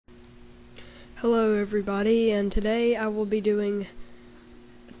Hello everybody, and today I will be doing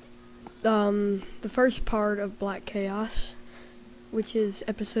the first part of Black Chaos, which is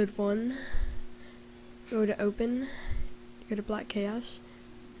episode 1. Go to open, go to Black Chaos,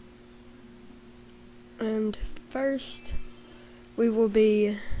 and first I'm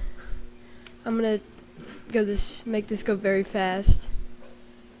gonna make this go very fast.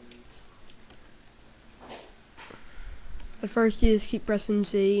 At first you just keep pressing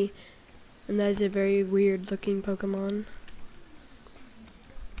Z, and that is a very weird looking Pokemon.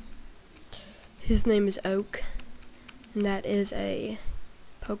 His name is Oak, and that is a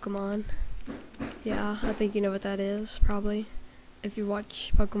Pokemon. Yeah, I think you know what that is, probably, if you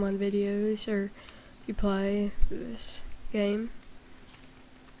watch Pokemon videos or you play this game.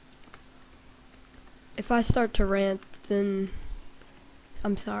 If I start to rant, then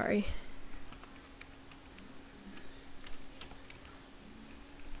I'm sorry.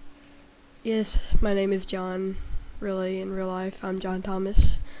 Yes, my name is John. Really, in real life, I'm John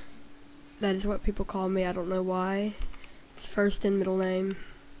Thomas. That is what people call me. I don't know why. It's first and middle name.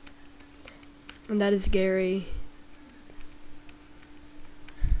 And that is Gary.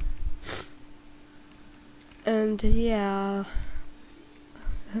 And yeah,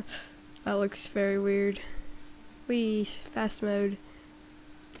 that looks very weird. Wee, fast mode.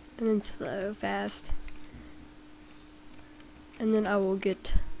 And then slow, fast. And then I will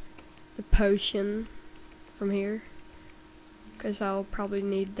get the potion from here, because I'll probably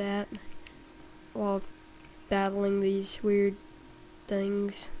need that while battling these weird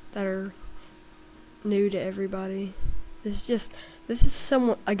things that are new to everybody. This is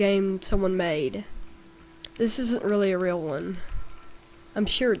a game someone made. This isn't really a real one. I'm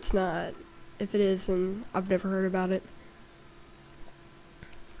sure it's not. If it is, then I've never heard about it.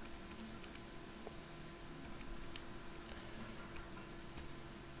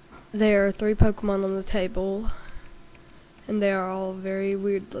 There are 3 Pokemon on the table, and they are all very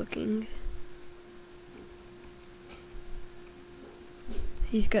weird looking.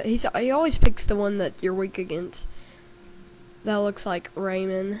 He always picks the one that you're weak against. That looks like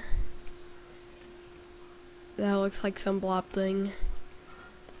Raymond. That looks like some blob thing.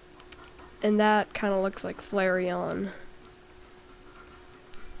 And that kind of looks like Flareon.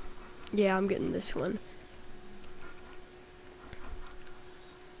 Yeah, I'm getting this one.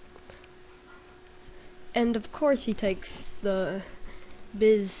 And of course he takes the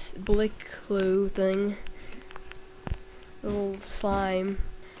Blicklu thing, little slime,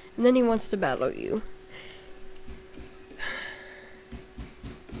 and then he wants to battle you.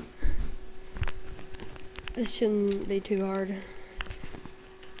 This shouldn't be too hard.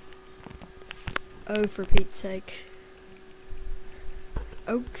 Oh, for Pete's sake.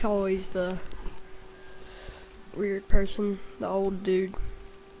 Oak's always the weird person, the old dude.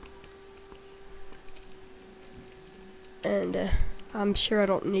 And I'm sure I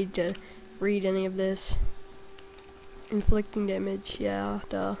don't need to read any of this. Inflicting damage, yeah,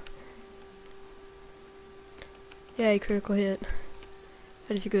 duh. Yay, critical hit.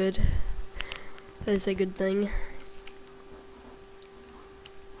 That is good. That is a good thing.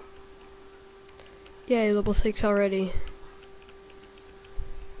 Yay, level 6 already.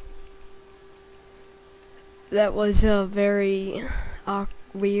 That was a very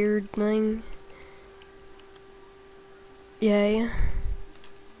weird thing. Yay.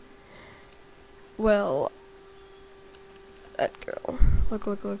 Well, that girl.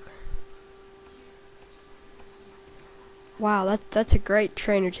 Look. Wow, that's a great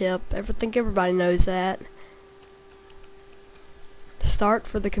trainer tip. I think everybody knows that.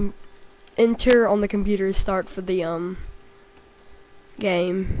 Enter on the computer, start for the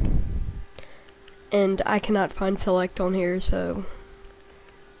game. And I cannot find select on here, so.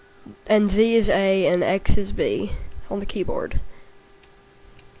 And Z is A and X is B on the keyboard.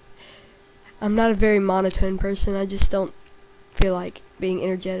 I'm not a very monotone person. I just don't feel like being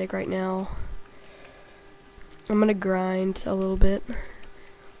energetic right now. I'm gonna grind a little bit.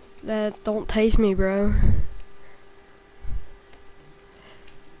 Don't tase me, bro.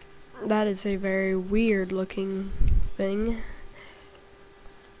 That is a very weird looking thing.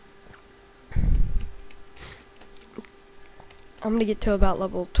 I'm gonna get to about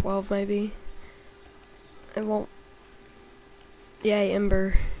level 12 maybe. It won't. Yay,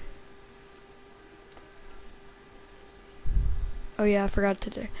 Ember. Oh yeah, I forgot to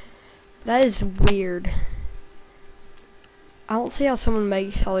do. That is weird. I don't see how someone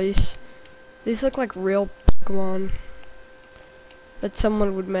makes all these. These look like real Pokemon that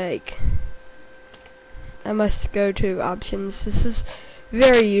someone would make. I must go to options. This is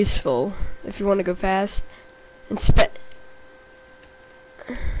very useful if you want to go fast. And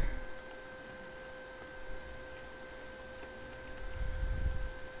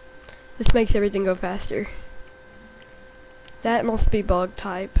This makes everything go faster. That must be bug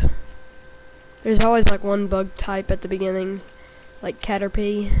type. There's always like one bug type at the beginning, like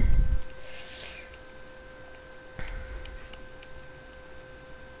Caterpie.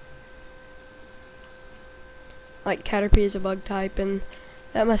 Like Caterpie is a bug type, and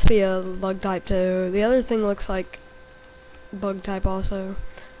that must be a bug type too. The other thing looks like bug type also.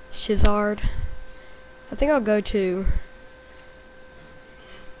 Shizard. I think I'll go to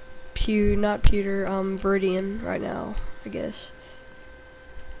Viridian right now, I guess.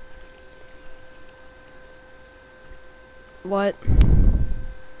 What?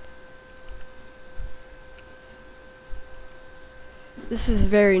 This is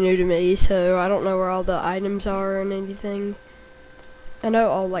very new to me, so I don't know where all the items are and anything. I know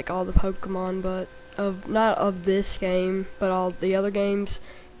all the Pokemon, but not of this game, but all the other games.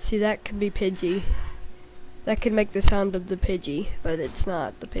 See, that could be Pidgey. That could make the sound of the Pidgey, but it's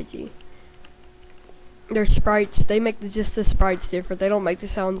not the Pidgey. Their sprites, they make just the sprites different. They don't make the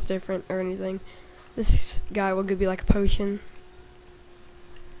sounds different or anything. This guy will give you like a potion.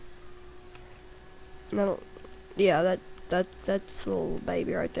 And I don't, yeah, that's the little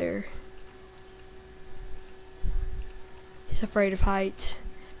baby right there. He's afraid of heights.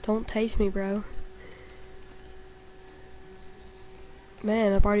 Don't taste me, bro.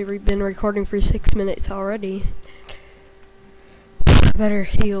 Man, I've already been recording for 6 minutes already. I better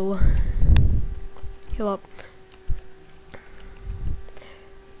heal up.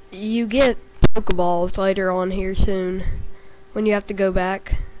 You get Pokeballs later on here soon when you have to go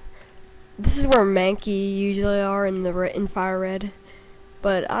back. This is where Mankey usually are in Fire Red,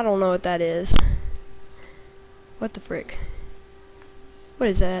 but I don't know what that is. What the frick? What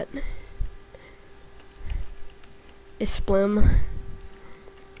is that? Is Splim?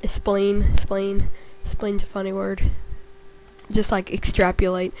 Is spleen? Spleen's a funny word. Just like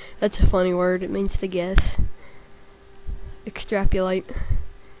extrapolate. That's a funny word. It means to guess. Extrapolate.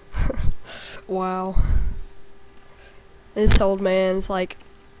 Wow. This old man's like,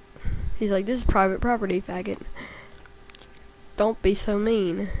 he's like, this is private property, faggot. Don't be so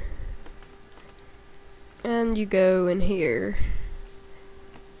mean. And you go in here.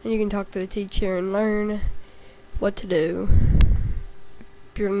 And you can talk to the teacher and learn what to do.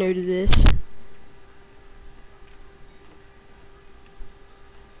 If you're new to this.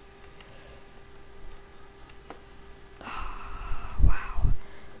 Oh, wow.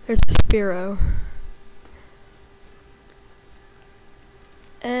 There's a Spearow.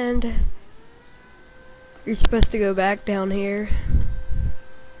 And you're supposed to go back down here.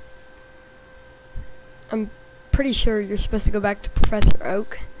 I'm pretty sure you're supposed to go back to Professor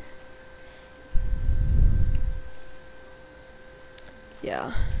Oak.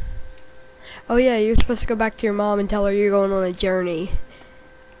 Yeah. Oh yeah, you're supposed to go back to your mom and tell her you're going on a journey.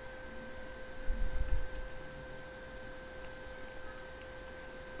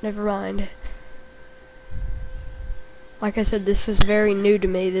 Never mind. Like I said, this is very new to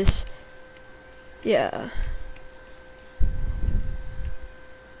me. Yeah.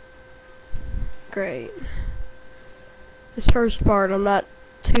 Great. This first part I'm not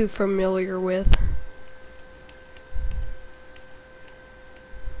too familiar with.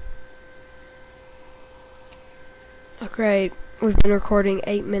 Oh, great. We've been recording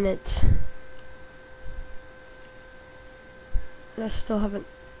 8 minutes. And I still haven't...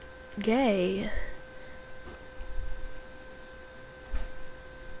 Gay.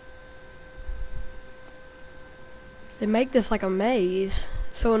 They make this like a maze.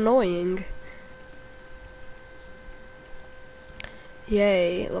 It's so annoying.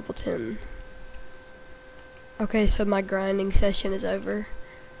 Yay, level 10. Okay, so my grinding session is over.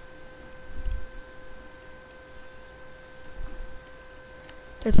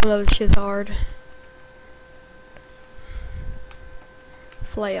 There's another Shizard.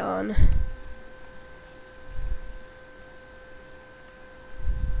 Flayon.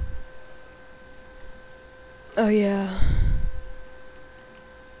 Oh yeah.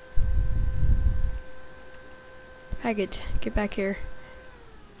 Faggot, get back here.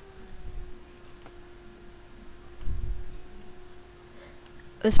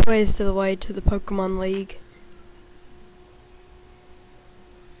 This way is the way to the Pokemon League.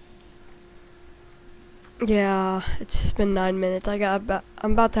 Yeah, it's been 9 minutes. I'm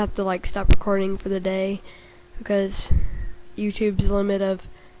about to have to like stop recording for the day because YouTube's limit of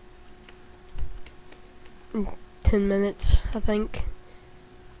 10 minutes, I think.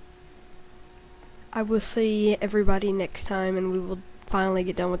 I will see everybody next time, and we will finally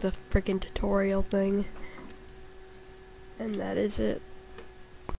get done with the freaking tutorial thing. And that is it.